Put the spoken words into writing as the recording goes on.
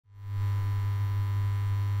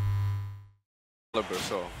So.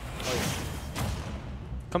 Oh, yeah.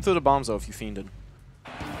 Come through the bombs though if you fiended.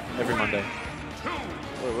 Every Monday.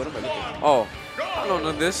 Wait, what am I looking? Oh, I don't know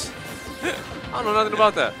none of this. I don't know nothing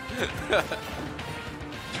about that.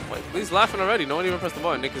 Wait, he's laughing already. No one even pressed the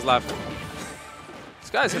button. Nick is laughing. This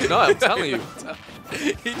guy's a nut, I'm telling you.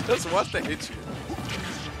 He just wants to hit you.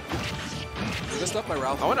 Good stuff by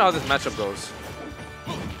Ralphie. I wonder how this matchup goes.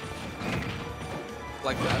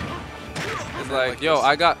 Like that. It's like, yo,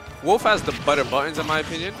 I got... Wolf has the better buttons in my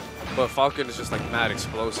opinion, but Falcon is just like mad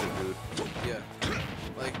explosive, dude. Yeah.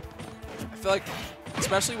 Like, I feel like,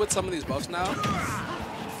 especially with some of these buffs now.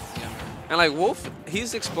 Yeah. And like Wolf,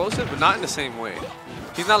 he's explosive, but not in the same way.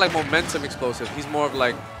 He's not like momentum explosive. He's more of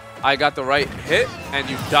like, I got the right hit and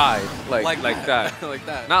you died. Like that. Like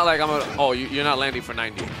that. Not like you're not landing for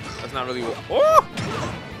 90. That's not really what. Oh!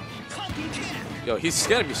 Yo, he's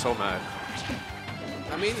getting me so mad.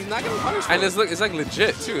 I mean, he's not getting punished for And it's like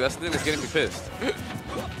legit too. That's the thing that's getting me pissed.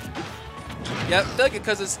 Yeah, I feel like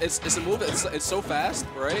because it's a move it's so fast,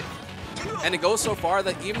 right? And it goes so far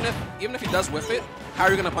that even if he does whiff it, how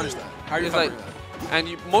are you gonna punish that? How are you gonna punish that?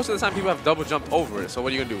 And most of the time people have double jumped over it. So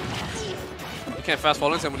what are you gonna do? You can't fast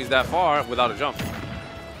fall into him when he's that far without a jump.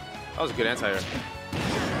 That was a good anti-air.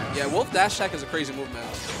 Yeah, Wolf dash attack is a crazy move, man.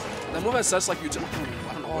 That move has such like utility.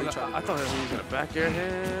 I don't know what he tried to do. I thought he was gonna back air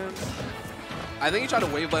him. I think he tried to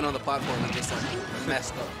wave land on the platform and just like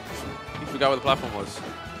messed up. He forgot what the platform was.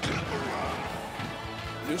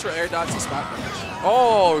 Neutral air dodge to spot crash.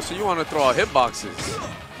 Oh, so you want to throw out hitboxes?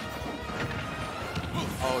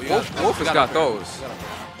 Oh, yeah. Wolf has got those.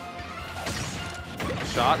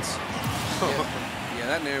 Shots. Yeah,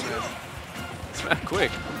 that nair, man. It's not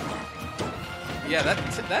quick. Yeah,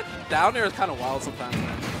 that down air is kind of wild sometimes,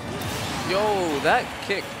 man. Yo, that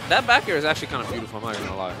kick, that back air is actually kind of beautiful. I'm not even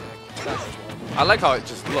gonna lie. I like how it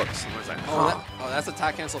just looks. It's like, that's a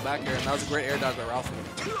attack cancel back air, and that was a great air dodge by Ralphie.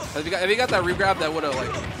 If he got that regrab, that would have like.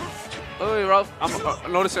 Oh, wait, Ralph,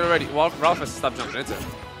 I'm noticing already. Ralph has to stop jumping into it.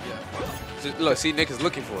 Yeah. Just, look, see, Nick is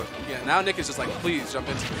looking for it. Yeah. Now Nick is just like, please jump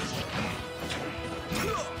into it.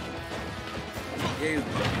 Yeah, he's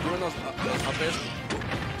doing those up airs.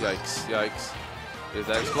 Yikes! Yikes! Is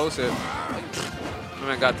that explosive? My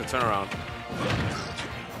man got the turnaround.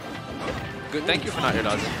 Good. Thank you for not air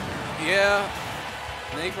dodging. Yeah.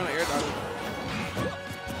 Thank you for not air dodging.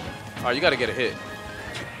 All right, you got to get a hit.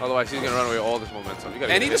 Otherwise, he's gonna run away with all this momentum. You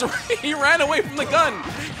gotta and he ran away from the gun.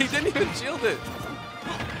 He didn't even shield it.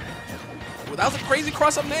 Well, that was a crazy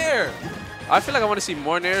cross up nair. I feel like I want to see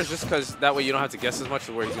more nairs just because that way you don't have to guess as much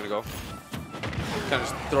of where he's gonna go. Kind of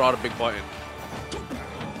just throw out a big button.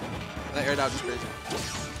 That air dodge is crazy.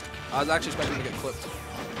 I was actually expecting him to get clipped.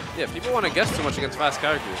 Yeah, people want to guess too much against fast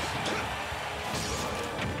characters.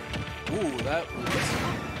 Ooh, that was...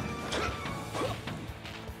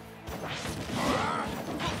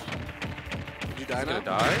 Did you die now? Gonna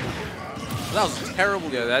die? That was terrible.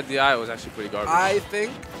 Yeah, that DI was actually pretty garbage. I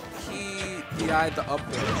think he DI'd the up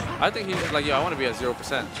there. I think he's just like, yo, I want to be at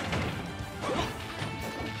 0%.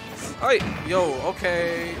 Hey, yo,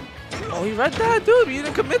 okay. Oh, he read that, dude. You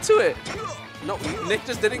didn't commit to it. No, Nick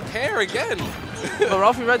just didn't care again. But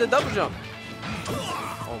Ralphie read the double jump.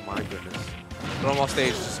 Oh my goodness. Throw him off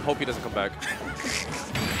stage. Just hope he doesn't come back.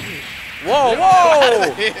 Whoa,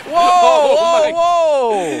 whoa! Whoa, whoa,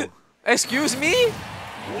 whoa! Excuse me? You're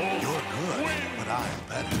good, but I'm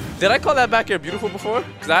better. Did I call that back air beautiful before?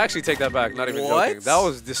 Because I actually take that back, not even joking. That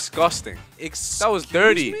was disgusting. That was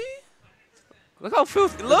dirty. Me? Look how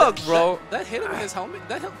filthy. Look, bro. That hit him in his helmet?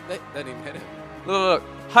 That didn't even hit him. Look.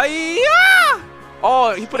 Hi-ya!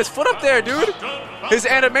 Oh, he put his foot up there, dude. His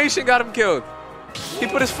animation got him killed. He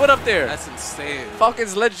put his foot up there. That's insane.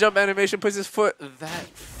 Falcon's ledge jump animation puts his foot. That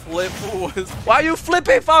flip was... Why are you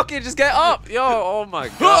flipping, Falcon? Just get up. Yo, oh my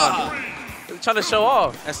God. Trying to show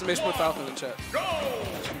off. Estimation with Falcon in the chat.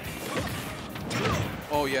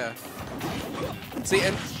 Oh, yeah. See,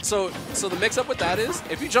 and so the mix-up with that is,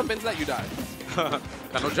 if you jump into that, you die. Got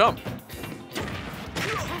no jump.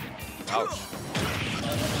 Ouch.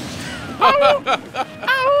 Ow!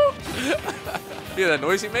 Ow! Hear that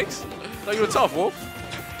noise he makes? Thought you were tough, Wolf.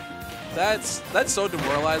 That's so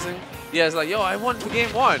demoralizing. Yeah, it's like, yo, I won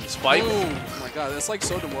game 1. Spike. Oh my God, that's like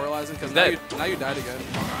so demoralizing because now you died again.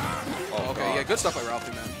 Oh, okay, God. yeah, good stuff by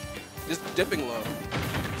Ralphie, man. Just dipping low.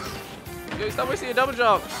 Yo, stop wasting your double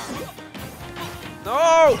jump.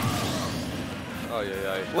 No! Oh,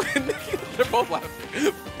 yeah. They're both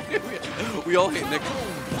laughing. We all hate Nick.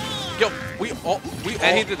 Yo,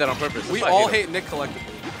 And he did that on purpose. We all hate Nick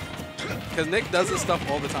collectively. Because Nick does this stuff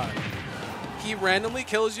all the time. He randomly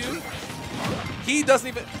kills you. He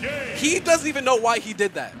doesn't even know why he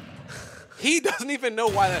did that. He doesn't even know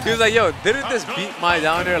why that He was like, yo, didn't this beat my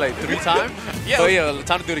down air like 3 times? Yeah. So yeah,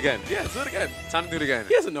 time to do it again. Yeah, let's do it again. Time to do it again.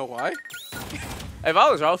 He doesn't know why. If I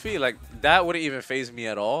was Ralphie, like, that wouldn't even phase me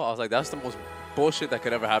at all. I was like, that's the most bullshit that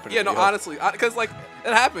could ever happen to Yeah, me. no, honestly. Because, like,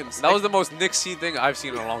 it happens. That was the most Nick C thing I've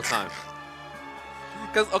seen in a long time.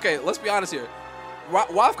 Because, okay, let's be honest here.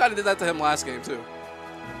 Waff kind of did that to him last game, too.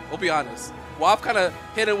 We'll be honest. Waff kind of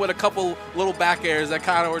hit him with a couple little back airs that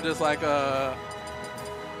kind of were just like,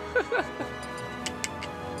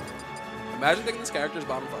 Imagine thinking this character is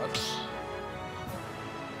bottom 5.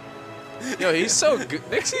 Yo, he's so good.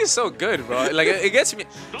 Nick C is so good, bro. Like, it gets me.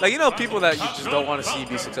 Like, you know people that you just don't want to see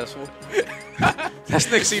be successful? That's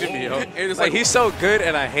Nick C to me, yo. Like, he's so good,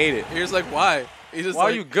 and I hate it. He's like, why? He's just Why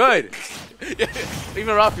like, are you good?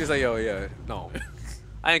 Even Ralphie's like, yo, yeah, no.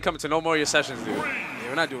 I ain't coming to no more of your sessions, dude. Yeah,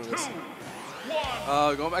 we're not doing this.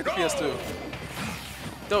 Going back to PS2.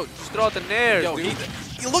 Don't just throw out the nairs, Yo, dude.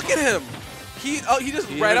 he look at him. He just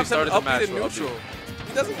He ran already up to started him, the up match in for neutral.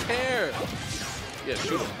 He doesn't care. Yeah,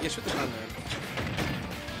 shoot him. Yeah, shoot the gun, man.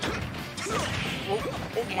 Oh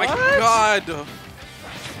my god.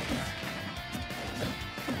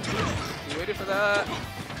 You waited for that?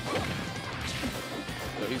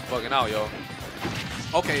 Yo, he's bugging out, yo.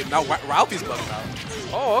 Okay, now Ralphie's bugging out.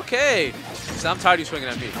 Oh, okay. So I'm tired of you swinging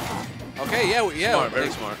at me. Okay, yeah. Smart, very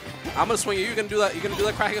like, smart. I'm gonna swing you. You're gonna do that. You're gonna do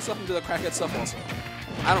that crackhead stuff and do that crackhead stuff also.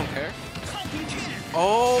 I don't care.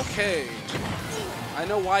 Okay. I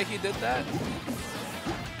know why he did that.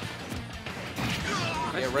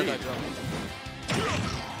 Nice Yeah, red read. dot jump.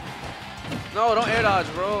 No, don't air dodge,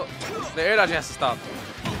 bro. The air dodge has to stop.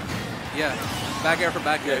 Yeah. Back air for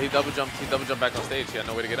back Yeah, air. he double jumped. He double jumped back on stage. He had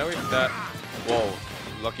no way to get away from that. Whoa,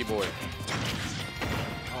 lucky boy.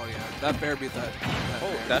 Oh yeah. That bear beat that.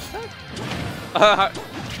 Oh, bear. that's that.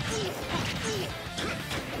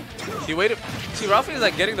 He waited. See, Ralphie is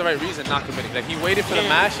like getting the right reason, not committing. Like he waited for the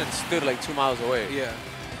mash and stood like 2 miles away. Yeah.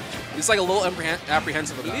 It's like a little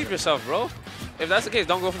apprehensive about Believe it. yourself, bro. If that's the case,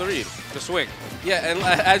 don't go for the read. Just swing. Yeah, and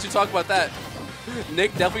as you talk about that,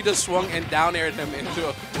 Nick definitely just swung and down aired him into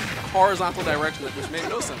a horizontal direction, which made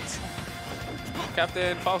no sense.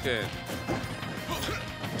 Captain Falcon.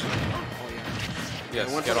 Oh yeah.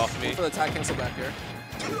 Yes, Went get for off the, me. went for the tie cancel back here.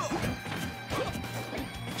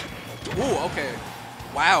 Ooh, okay.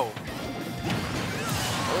 Wow.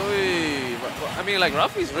 Oy. I mean, like,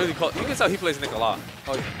 Ralphie's really cool. You can tell he plays Nick a lot.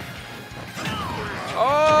 Oh yeah.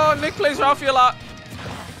 Oh, Nick plays Ralphie a lot.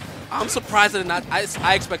 I'm surprised that it not.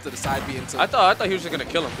 I expected the side B into. I thought he was just gonna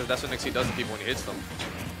kill him because that's what Nick C does to people when he hits them.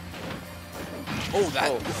 Oh,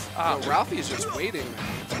 that. Oh. Yo, Ralphie is just waiting,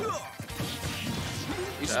 man.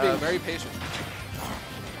 He's just being very patient.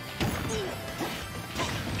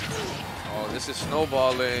 Oh, this is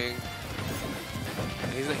snowballing.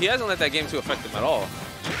 He hasn't let that game 2 affect him at all.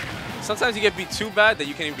 Sometimes you get beat too bad that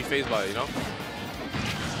you can't even be phased by it, you know?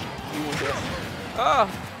 Ah.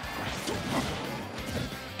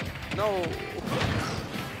 No.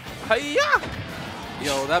 Hiya!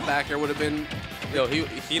 Yo, that back air would have been. Yo,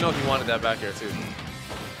 he knows he wanted that back here too.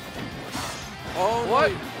 Oh,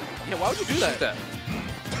 What? no. Yeah, why would you do that? Shoot that.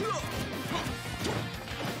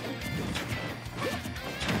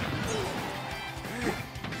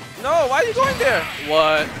 No, why are you going there?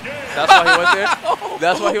 What? That's why he went there?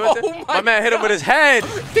 That's why he went there? Oh my man hit him with his head.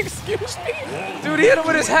 Excuse me? Dude, he hit him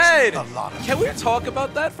with his head. A lot of Can we talk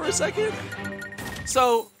about that for a second?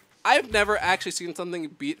 So, I've never actually seen something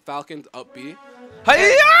beat Falcon up B.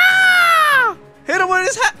 Hiya! Hit him with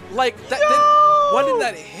his head. Like, that Yo! what did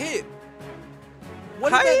that hit? What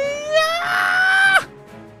did that, Hiya!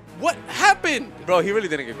 what happened? Bro, he really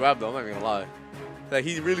didn't get grabbed though, I'm not even gonna lie. Like,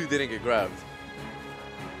 he really didn't get grabbed.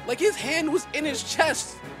 Like, his hand was in his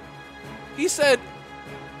chest. He said,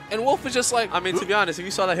 and Wolf is just like, I mean, to be honest, if you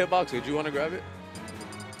saw that hitbox, would you want to grab it?